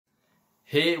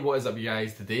Hey, what is up you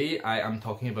guys? Today I am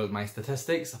talking about my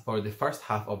statistics for the first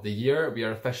half of the year. We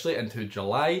are officially into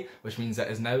July, which means it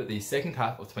is now the second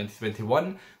half of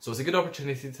 2021. So it's a good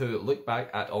opportunity to look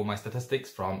back at all my statistics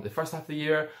from the first half of the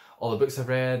year, all the books I've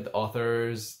read, the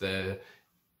authors, the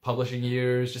publishing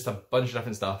years, just a bunch of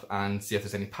different stuff, and see if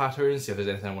there's any patterns, see if there's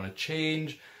anything I want to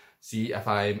change, see if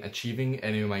I'm achieving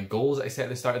any of my goals that I set at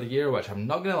the start of the year, which I'm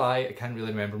not going to lie, I can't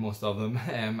really remember most of them.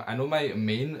 I know my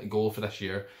main goal for this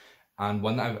year, and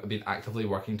one that I've been actively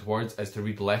working towards, is to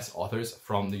read less authors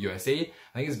from the USA. I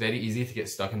think it's very easy to get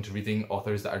stuck into reading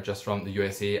authors that are just from the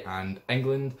USA and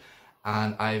England,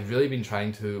 and I've really been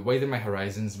trying to widen my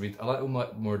horizons, read a little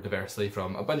more diversely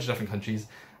from a bunch of different countries.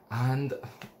 And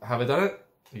have I done it?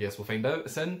 I guess we'll find out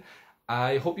soon.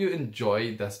 I hope you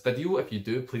enjoyed this video. If you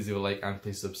do, please leave a like and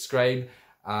please subscribe.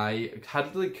 I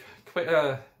had like quite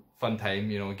a fun time,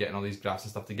 you know, getting all these graphs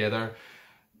and stuff together.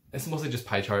 It's mostly just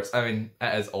pie charts. I mean,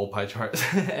 it is all pie charts.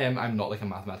 I'm not like a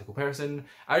mathematical person.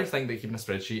 I just think that keeping a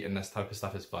spreadsheet and this type of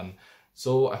stuff is fun.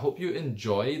 So I hope you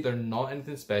enjoy. They're not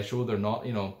anything special. They're not,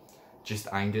 you know, just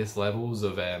Angus levels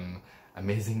of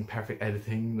amazing, perfect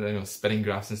editing, you know, spinning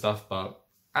graphs and stuff, but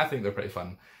I think they're pretty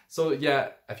fun. So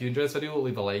yeah, if you enjoyed this video,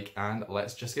 leave a like and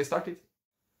let's just get started.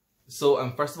 So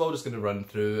I'm first of all just going to run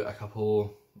through a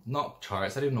couple, not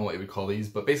charts, I don't even know what you would call these,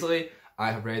 but basically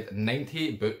I have read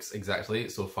 90 books exactly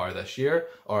so far this year,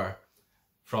 or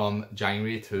from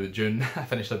January to June. I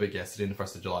finished a book yesterday on the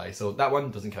 1st of July, so that one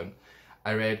doesn't count.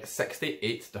 I read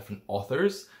 68 different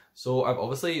authors, so I've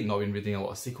obviously not been reading a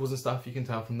lot of sequels and stuff, you can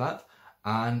tell from that.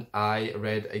 And I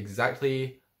read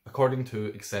exactly, according to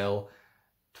Excel,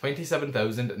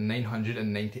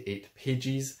 27,998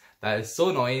 pages. That is so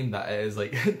annoying that it is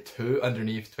like 2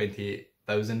 underneath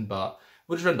 28,000, but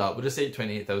we'll just round up, we'll just say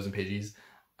 28,000 pages.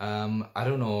 I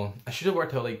don't know, I should have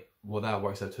worked out like what that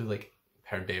works out to, like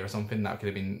per day or something. That could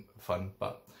have been fun,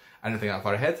 but I don't think that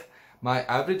far ahead. My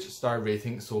average star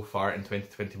rating so far in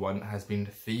 2021 has been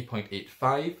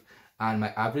 3.85, and my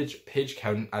average page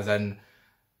count, as in,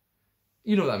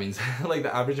 you know what that means, like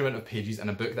the average amount of pages in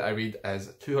a book that I read,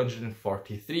 is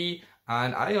 243,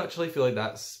 and I actually feel like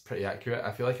that's pretty accurate.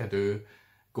 I feel like I do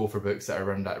go for books that are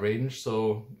around that range,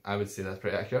 so I would say that's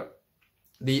pretty accurate.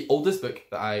 The oldest book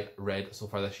that I read so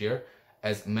far this year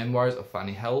is Memoirs of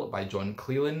Fanny Hill by John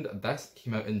Cleland. This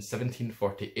came out in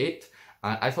 1748,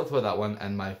 and I talked about that one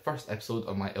in my first episode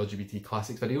of my LGBT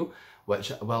Classics video,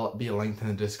 which will be linked in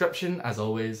the description as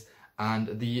always.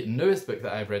 And the newest book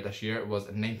that I've read this year was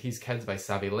 90s Kids by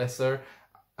Savvy Lesser,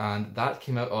 and that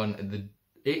came out on the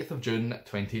 8th of June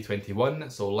 2021,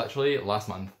 so literally last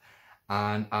month.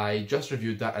 And I just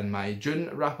reviewed that in my June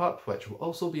wrap-up, which will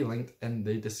also be linked in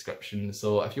the description.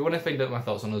 So if you want to find out my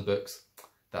thoughts on those books,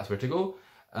 that's where to go.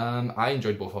 I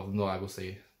enjoyed both of them though, I will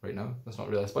say right now. That's not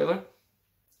really a spoiler.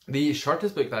 The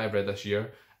shortest book that I've read this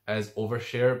year is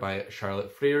Overshare by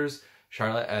Charlotte Frears.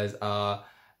 Charlotte is a,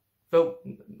 well,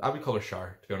 I would call her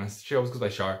Char, to be honest. She always goes by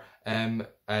Char.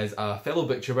 Is a fellow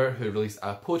booktuber who released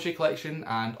a poetry collection,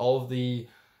 and all of the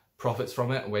profits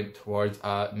from it went towards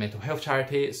a mental health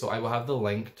charity. So I will have the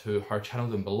link to her channel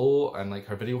down below and like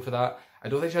her video for that. I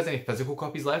don't think she has any physical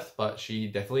copies left, but she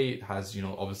definitely has, you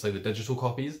know, obviously the digital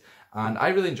copies, and I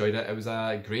really enjoyed it. It was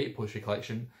a great poetry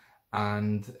collection,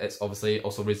 and it's obviously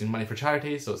also raising money for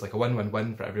charity, so it's like a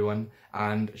win-win-win for everyone,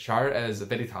 and Char is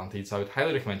very talented, so I would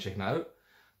highly recommend checking it out.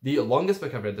 The longest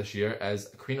book I've read this year is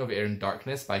Queen of Air and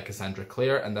Darkness by Cassandra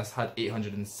Clare, and this had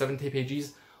 870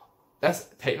 pages. This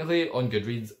technically on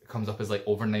Goodreads comes up as like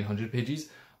over 900 pages,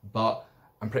 but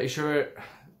I'm pretty sure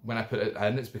when I put it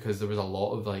in, it's because there was a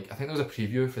lot of like, I think there was a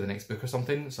preview for the next book or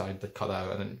something, so I had to cut that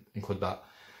out and didn't include that.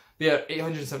 But yeah,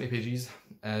 870 pages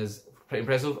is pretty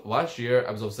impressive. Last year,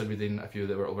 I was obviously reading a few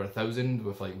that were over 1,000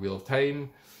 with like Wheel of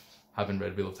Time. Haven't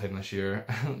read Wheel of Time this year.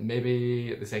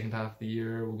 Maybe the second half of the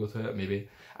year we'll go to it, maybe.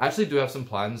 I actually do have some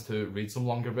plans to read some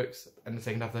longer books in the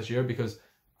second half of this year, because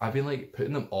I've been like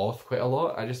putting them off quite a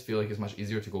lot. I just feel like it's much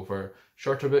easier to go for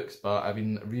shorter books, but I've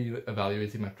been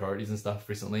re-evaluating my priorities and stuff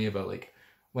recently about like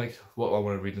what I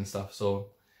want to read and stuff. So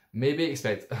maybe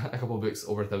expect a couple of books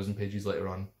over 1,000 pages later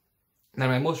on. Now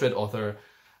my most read author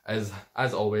is,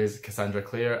 as always, Cassandra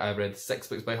Clare. I've read 6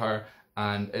 books by her,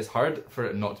 and it's hard for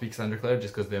it not to be Cassandra Clare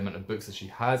just because of the amount of books that she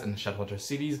has in the Shadowhunter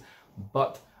series,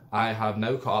 but I have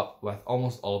now caught up with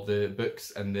almost all of the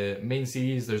books in the main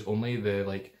series. There's only the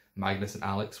like Magnus and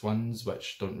Alex ones,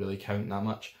 which don't really count that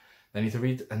much, that I need to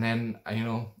read, and then, you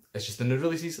know, it's just the new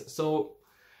releases. So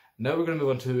now we're going to move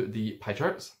on to the pie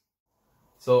charts.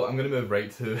 So I'm going to move right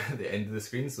to the end of the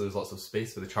screen, so there's lots of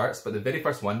space for the charts, but the very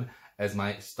first one is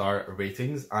my star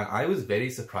ratings, and I was very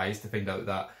surprised to find out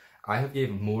that I have gave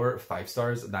more 5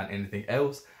 stars than anything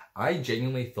else. I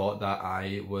genuinely thought that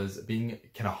I was being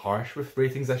kind of harsh with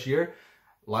ratings this year.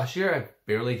 Last year, I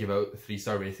barely gave out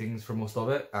 3-star ratings for most of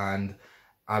it, and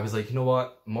I was like, you know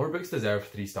what, more books deserve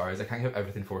 3 stars. I can't give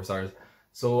everything 4 stars.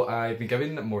 So I've been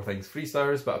giving more things 3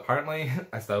 stars, but apparently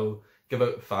I still give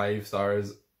out 5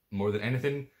 stars more than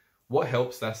anything. What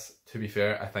helps this, to be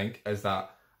fair, I think, is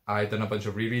that I done a bunch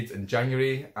of rereads in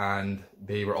January, and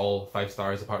they were all 5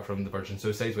 stars apart from The Virgin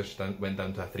Suicides, which went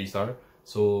down to a 3-star.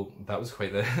 So that was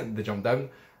quite the jump down.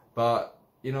 But,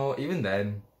 you know, even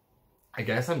then, I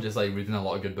guess I'm just like reading a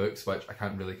lot of good books, which I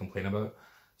can't really complain about.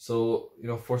 So, you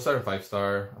know, 4-star and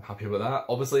 5-star, I'm happy about that.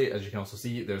 Obviously, as you can also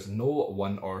see, there's no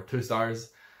 1 or 2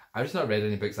 stars. I've just not read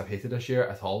any books I've hated this year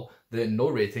at all. The no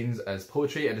ratings is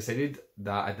poetry. I decided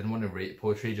that I didn't want to rate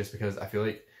poetry just because I feel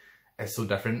like it's so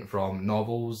different from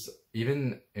novels.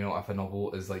 Even, you know, if a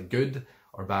novel is like good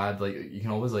or bad, like you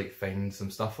can always like find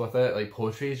some stuff with it. Like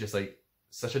poetry is just like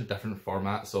such a different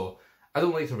format. So I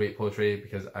don't like to rate poetry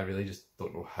because I really just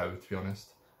don't know how, to be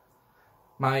honest.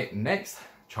 My next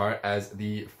chart is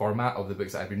the format of the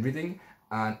books that I've been reading,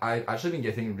 and I've actually been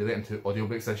getting really into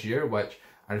audiobooks this year, which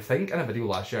I think in a video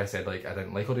last year I said like I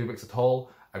didn't like audiobooks at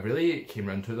all. I really came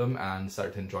around to them and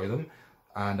started to enjoy them,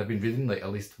 and I've been reading like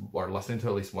at least, or listening to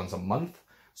at least once a month.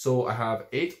 So I have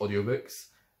 8 audiobooks,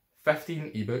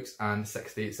 15 ebooks and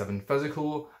 67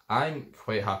 physical. I'm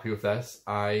quite happy with this.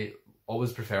 I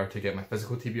always prefer to get my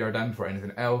physical TBR done before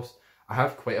anything else. I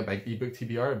have quite a big ebook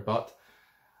TBR, but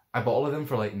I bought all of them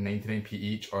for like 99p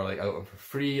each, or like I got them for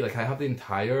free. Like I have the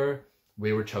entire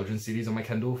Wayward Children series on my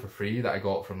Kindle for free that I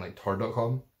got from like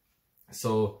tor.com.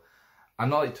 So I'm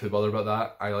not like too bothered about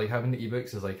that. I like having the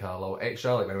ebooks as like a little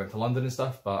extra, like when I went to London and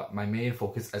stuff, but my main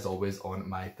focus is always on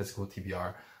my physical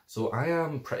TBR. So I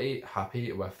am pretty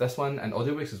happy with this one, and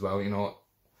audiobooks as well. You know,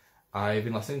 I've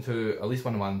been listening to at least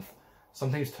 1 a month,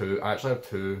 sometimes 2. I actually have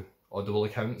 2 Audible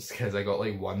accounts because I got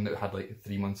like one that had like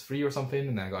 3 months free or something,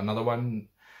 and then I got another one.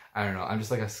 I don't know, I'm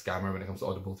just like a scammer when it comes to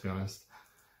Audible, to be honest.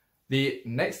 The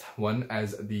next one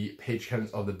is the page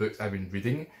counts of the books I've been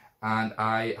reading, and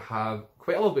I have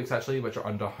quite a lot of books actually which are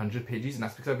under 100 pages, and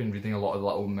that's because I've been reading a lot of the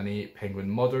little mini Penguin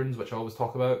Moderns, which I always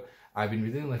talk about. I've been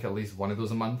reading like at least 1 of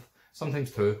those a month,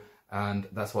 sometimes 2, and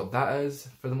that's what that is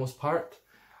for the most part.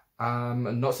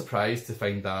 I'm not surprised to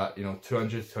find that, you know,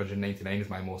 200 to 299 is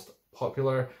my most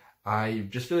popular. I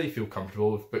just really feel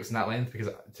comfortable with books in that length because,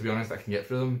 to be honest, I can get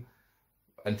through them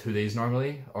in 2 days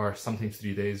normally, or sometimes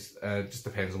 3 days. Just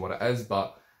depends on what it is.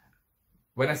 But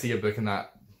when I see a book in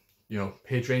that, you know,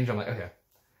 page range, I'm like, okay,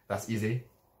 that's easy.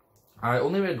 I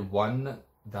only read one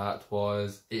that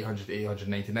was 800 to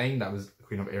 899. That was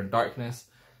Queen of Air and Darkness.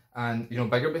 And, you know,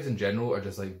 bigger books in general are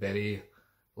just like very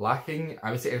lacking.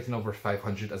 I would say anything over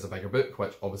 500 is a bigger book,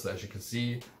 which obviously, as you can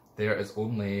see, there is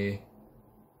only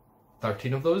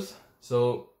 13 of those.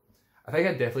 So I think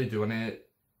I definitely do want to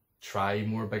try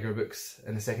more bigger books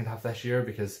in the second half this year,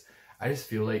 because I just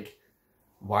feel like,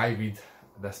 why read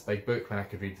this big book when I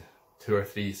could read 2 or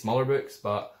 3 smaller books?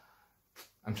 But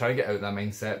I'm trying to get out of that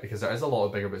mindset because there is a lot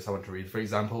of bigger books I want to read. For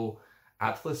example,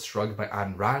 Atlas Shrugged by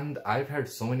Ayn Rand. I've heard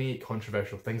so many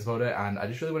controversial things about it, and I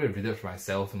just really want to read it for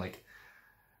myself and like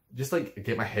just like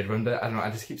get my head around it. I don't know,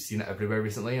 I just keep seeing it everywhere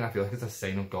recently, and I feel like it's a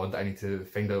sign of God that I need to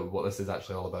find out what this is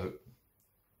actually all about.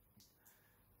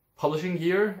 Publishing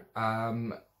year,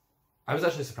 I was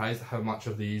actually surprised how much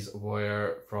of these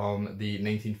were from the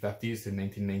 1950s to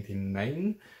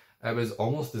 1999. It was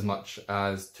almost as much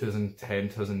as 2010,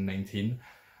 2019.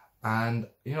 And,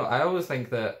 you know, I always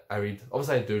think that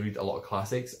obviously I do read a lot of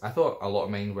classics. I thought a lot of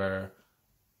mine were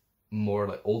more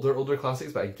like older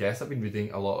classics, but I guess I've been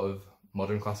reading a lot of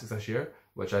modern classics this year,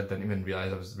 which I didn't even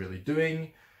realise I was really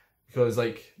doing. Because,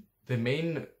 like, the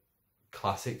main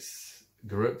classics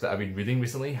group that I've been reading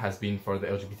recently has been for the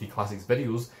LGBT classics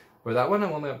videos, but that one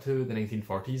I'm only up to the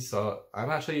 1940s, so I'm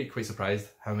actually quite surprised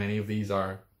how many of these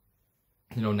are,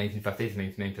 you know, 1950 to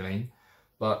 1999,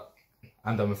 but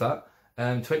I'm done with that.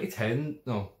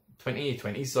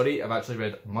 2020, sorry, I've actually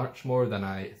read much more than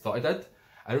I thought I did.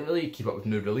 I don't really keep up with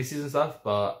new releases and stuff,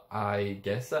 but I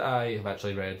guess that I have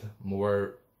actually read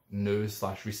more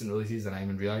new/recent releases than I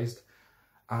even realised.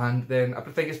 And then I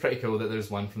think it's pretty cool that there's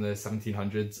one from the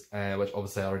 1700s, which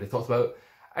obviously I already talked about.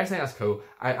 I just think that's cool.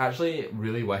 I actually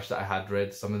really wish that I had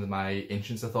read some of my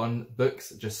Ancients-a-thon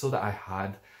books, just so that I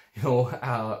had, you know,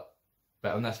 a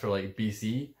bit on this for like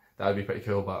BC. That would be pretty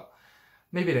cool, but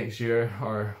maybe next year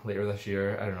or later this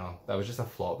year, I don't know. That was just a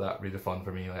flop, that readathon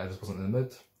for me. Like, I just wasn't in the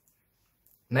mood.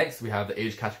 Next, we have the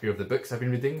age category of the books I've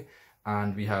been reading,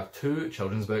 and we have 2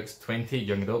 children's books, 20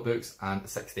 young adult books, and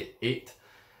 68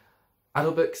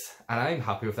 adult books, and I'm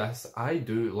happy with this. I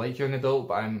do like young adult,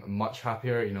 but I'm much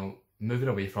happier, you know, moving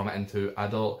away from it into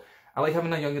adult. I like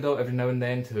having a young adult every now and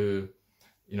then to,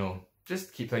 you know,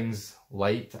 just keep things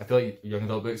light. I feel like young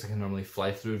adult books I can normally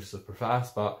fly through just super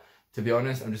fast, but to be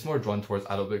honest, I'm just more drawn towards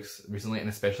adult books recently, and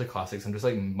especially classics. I'm just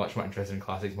like much more interested in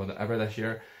classics more than ever this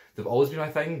year. They've always been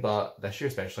my thing, but this year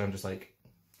especially I'm just like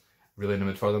really in the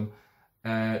mood for them.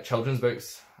 Children's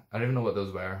books, I don't even know what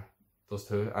those were. Those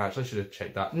two, I actually should have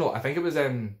checked that. No, I think it was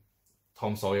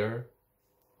Tom Sawyer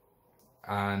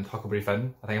and Huckleberry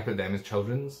Finn. I think I put them as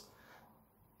children's.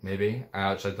 Maybe.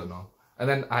 I actually don't know. And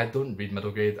then I don't read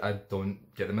middle grade. I don't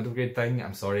get the middle grade thing.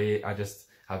 I'm sorry. I just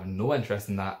have no interest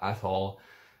in that at all.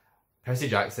 Percy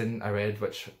Jackson I read,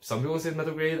 which some people say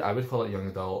middle grade. I would call it young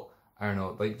adult. I don't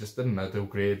know, like just the middle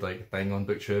grade like thing on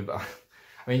BookTube.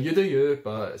 I mean, you do you,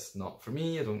 but it's not for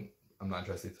me. I'm not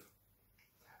interested.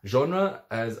 Genre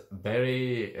is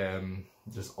very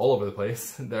just all over the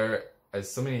place. There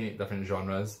is so many different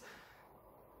genres.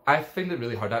 I find it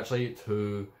really hard actually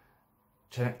to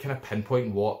kind of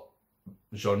pinpoint what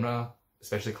genre,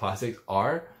 especially classics,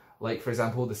 are. Like for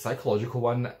example, the psychological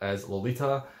one is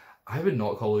Lolita. I would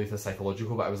not call Lolita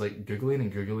psychological, but I was like Googling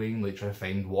and Googling, like trying to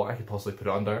find what I could possibly put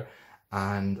it under.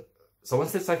 And someone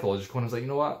said psychological and I was like, you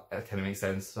know what? It kind of makes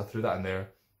sense. So I threw that in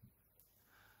there.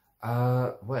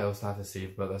 What else do I have to say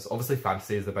about this? Obviously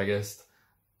fantasy is the biggest,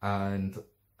 and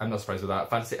I'm not surprised with that.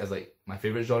 Fantasy is like my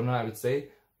favourite genre, I would say.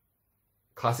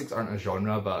 Classics aren't a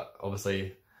genre, but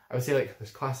obviously I would say like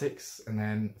there's classics and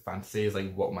then fantasy is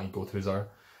like what my go-tos are.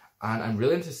 And I'm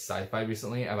really into sci-fi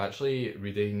recently. I'm actually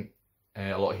reading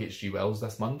a lot of H.G. Wells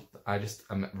this month.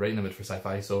 I'm right in the mood for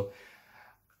sci-fi, so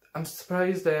I'm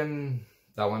surprised that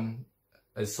one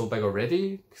is so big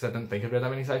already, because I didn't think I'd read that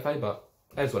many sci-fi, but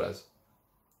it is what it is.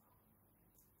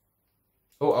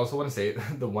 Oh, I also want to say,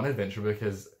 the one adventure book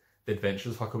is The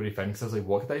Adventures of Huckleberry Finn, because I was like,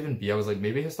 what could that even be? I was like,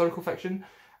 maybe historical fiction?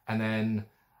 And then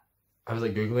I was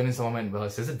like Googling and someone went, well,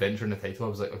 it says adventure in the title. I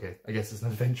was like, okay, I guess it's an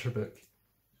adventure book.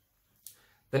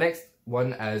 The next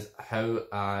one is how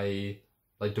I,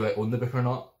 like, do I own the book or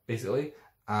not, basically.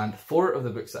 And 4 of the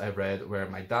books that I've read were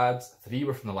my dad's, 3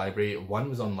 were from the library, 1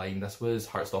 was online. This was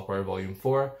Heartstopper Volume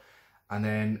 4. And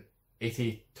then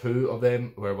 82 of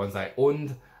them were ones I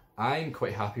owned. I'm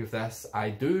quite happy with this.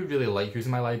 I do really like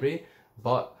using my library,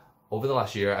 but over the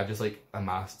last year, I've just like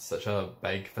amassed such a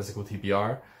big physical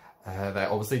TBR that I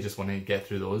obviously just want to get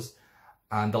through those.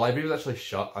 And the library was actually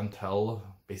shut until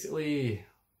basically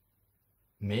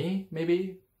May,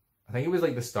 maybe? I think it was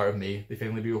like the start of May they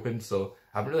finally reopened, so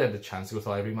I haven't really had the chance to go to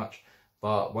the library much.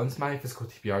 But once my physical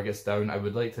TBR gets down, I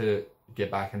would like to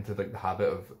get back into like the habit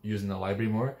of using the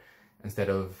library more instead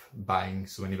of buying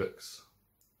so many books.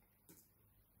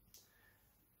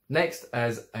 Next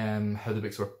is how the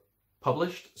books were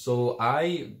published. So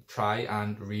I try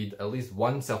and read at least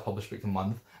 1 self-published book a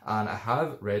month, and I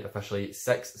have read officially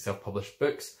 6 self-published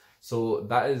books. So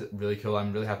that is really cool.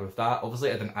 I'm really happy with that.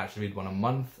 Obviously I didn't actually read 1 a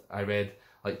month. I read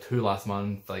like 2 last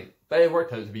month, but it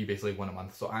worked out to be basically 1 a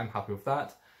month, so I'm happy with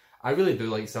that. I really do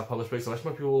like self-published books. I wish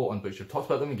more people on BookTube talked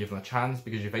about them and gave them a chance,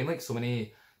 because you find like so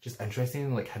many just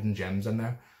interesting like hidden gems in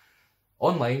there.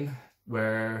 Online,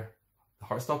 where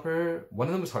Heartstopper, one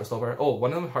of them was Heartstopper. Oh,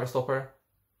 one of them was Heartstopper.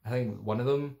 I think one of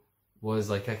them was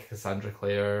like a Cassandra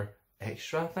Clare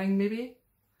extra thing, maybe?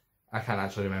 I can't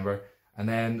actually remember. And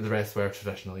then the rest were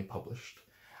traditionally published.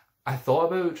 I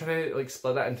thought about trying to like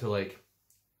split that into like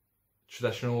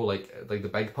traditional, like the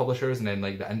big publishers and then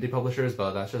like the indie publishers,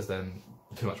 but that's just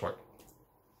too much work.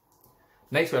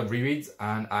 Next we have rereads,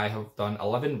 and I have done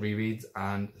 11 rereads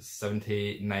and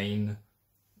 79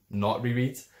 not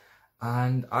rereads,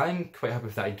 and I'm quite happy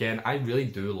with that. Again, I really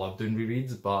do love doing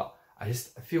rereads, but I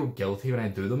just feel guilty when I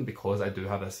do them because I do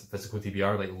have this physical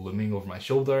TBR like looming over my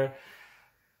shoulder.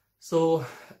 So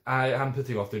I am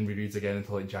putting off doing rereads again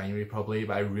until like January probably,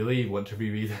 but I really want to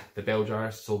reread The Bell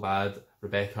Jar so bad,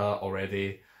 Rebecca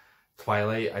already,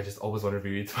 Twilight, I just always want to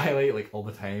reread Twilight like all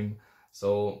the time.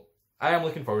 So I am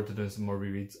looking forward to doing some more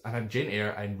rereads. And I have Jane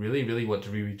Eyre. I really, really want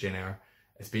to reread Jane Eyre.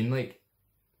 It's been like,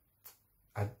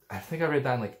 I think I read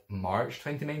that in like March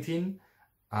 2019,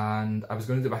 and I was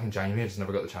going to do it back in January, I just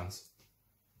never got the chance.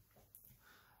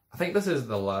 I think this is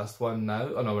the last one now.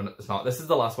 Oh no, it's not. This is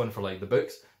the last one for like the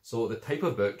books. So the type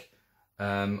of book,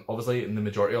 obviously the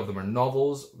majority of them are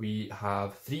novels. We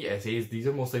have 3 essays. These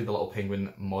are mostly the Little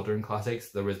Penguin modern classics.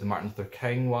 There was the Martin Luther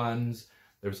King ones.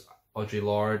 There's Audre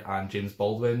Lorde and James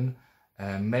Baldwin.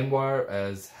 Memoir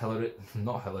is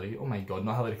not Hillary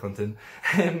Clinton.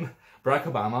 Barack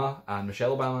Obama and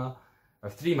Michelle Obama. I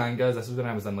have 3 mangas. This was when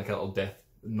I was in like a little Death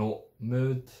Note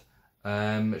mood.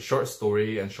 Short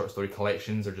story and short story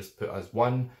collections are just put as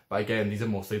 1, but again these are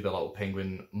mostly the Little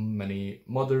Penguin mini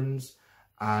moderns.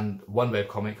 and one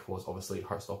webcomic was obviously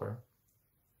Heartstopper.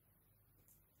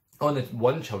 Oh, and the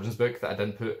one children's book that I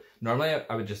didn't put, normally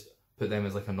I would just put them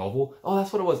as like a novel. Oh,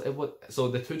 that's what it was. So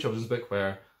the two children's book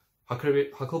were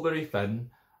Huckleberry Finn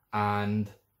and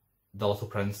The Little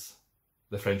Prince,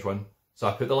 the French one. So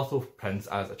I put The Little Prince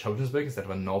as a children's book instead of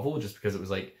a novel, just because it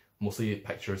was like mostly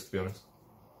pictures, to be honest.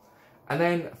 And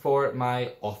then for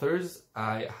my authors,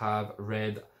 I have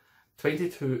read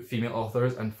 22 female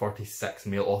authors and 46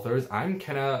 male authors. I'm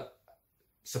kind of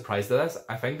surprised at this.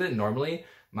 I find that normally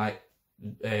my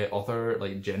author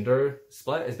like gender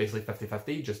split is basically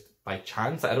 50-50 just by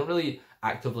chance. I don't really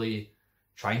actively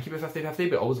try and keep it 50-50, but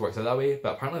it always works out that way.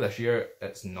 But apparently this year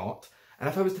it's not. And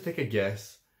if I was to take a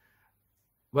guess,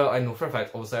 well, I know for a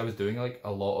fact, obviously I was doing like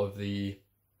a lot of the,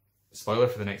 spoiler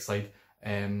for the next slide,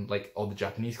 like all the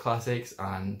Japanese classics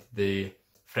and the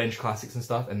French classics and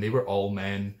stuff, and they were all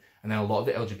men. And then a lot of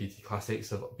the LGBT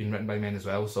classics have been written by men as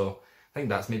well. So I think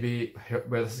that's maybe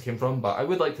where this came from. But I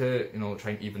would like to, you know,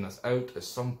 try and even this out at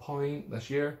some point this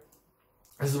year.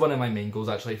 This is one of my main goals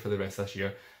actually for the rest of this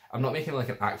year. I'm not making like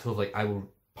an active, like I will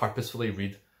purposefully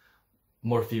read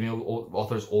more female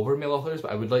authors over male authors,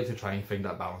 but I would like to try and find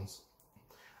that balance.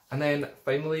 And then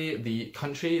finally, the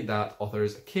country that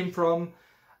authors came from.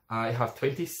 I have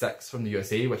 26 from the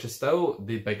USA, which is still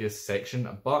the biggest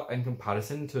section, but in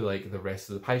comparison to like the rest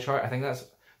of the pie chart, I think that's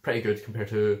pretty good compared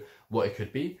to what it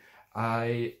could be.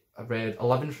 I read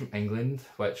 11 from England,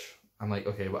 which I'm like,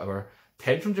 okay, whatever.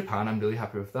 10 from Japan, I'm really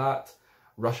happy with that.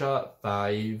 Russia,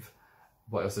 5.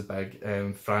 What else is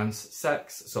big? France,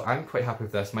 6. So I'm quite happy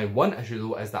with this. My one issue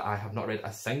though is that I have not read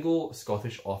a single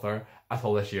Scottish author at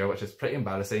all this year, which is pretty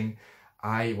embarrassing.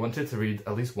 I wanted to read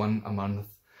at least one a month.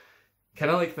 Kind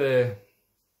of like the,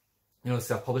 you know,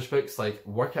 self-published books, like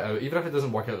work it out, even if it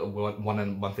doesn't work out one a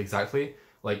month exactly,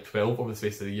 like 12 over the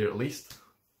space of the year at least.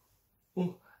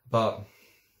 Ooh. But,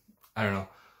 I don't know,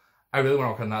 I really want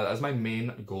to work on that. That's my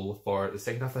main goal for the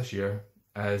second half of this year,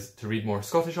 is to read more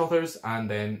Scottish authors and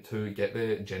then to get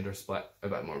the gender split a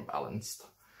bit more balanced.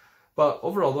 But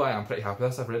overall though, I am pretty happy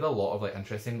with this. I've read a lot of like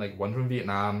interesting, like one from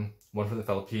Vietnam, one from the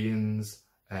Philippines,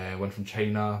 one from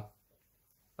China.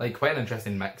 Like quite an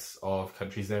interesting mix of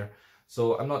countries there.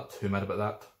 So I'm not too mad about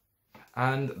that.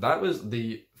 And that was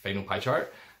the final pie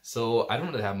chart. So I don't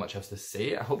really have much else to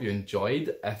say. I hope you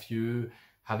enjoyed. If you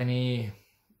have any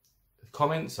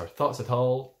comments or thoughts at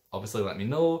all, obviously let me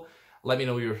know. Let me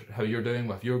know how you're doing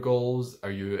with your goals. Are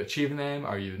you achieving them?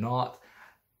 Are you not?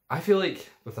 I feel like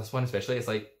with this one especially, it's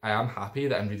like I am happy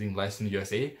that I'm reading less from the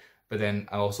USA, but then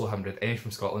I also haven't read any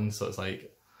from Scotland, so it's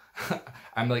like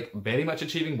I'm like very much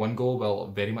achieving one goal while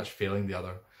very much failing the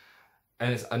other.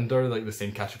 And it's under like the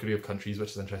same category of countries,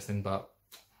 which is interesting, but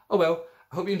oh well.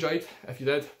 I hope you enjoyed. If you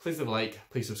did, please leave a like,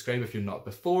 please subscribe if you're not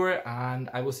before, and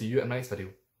I will see you in my next video.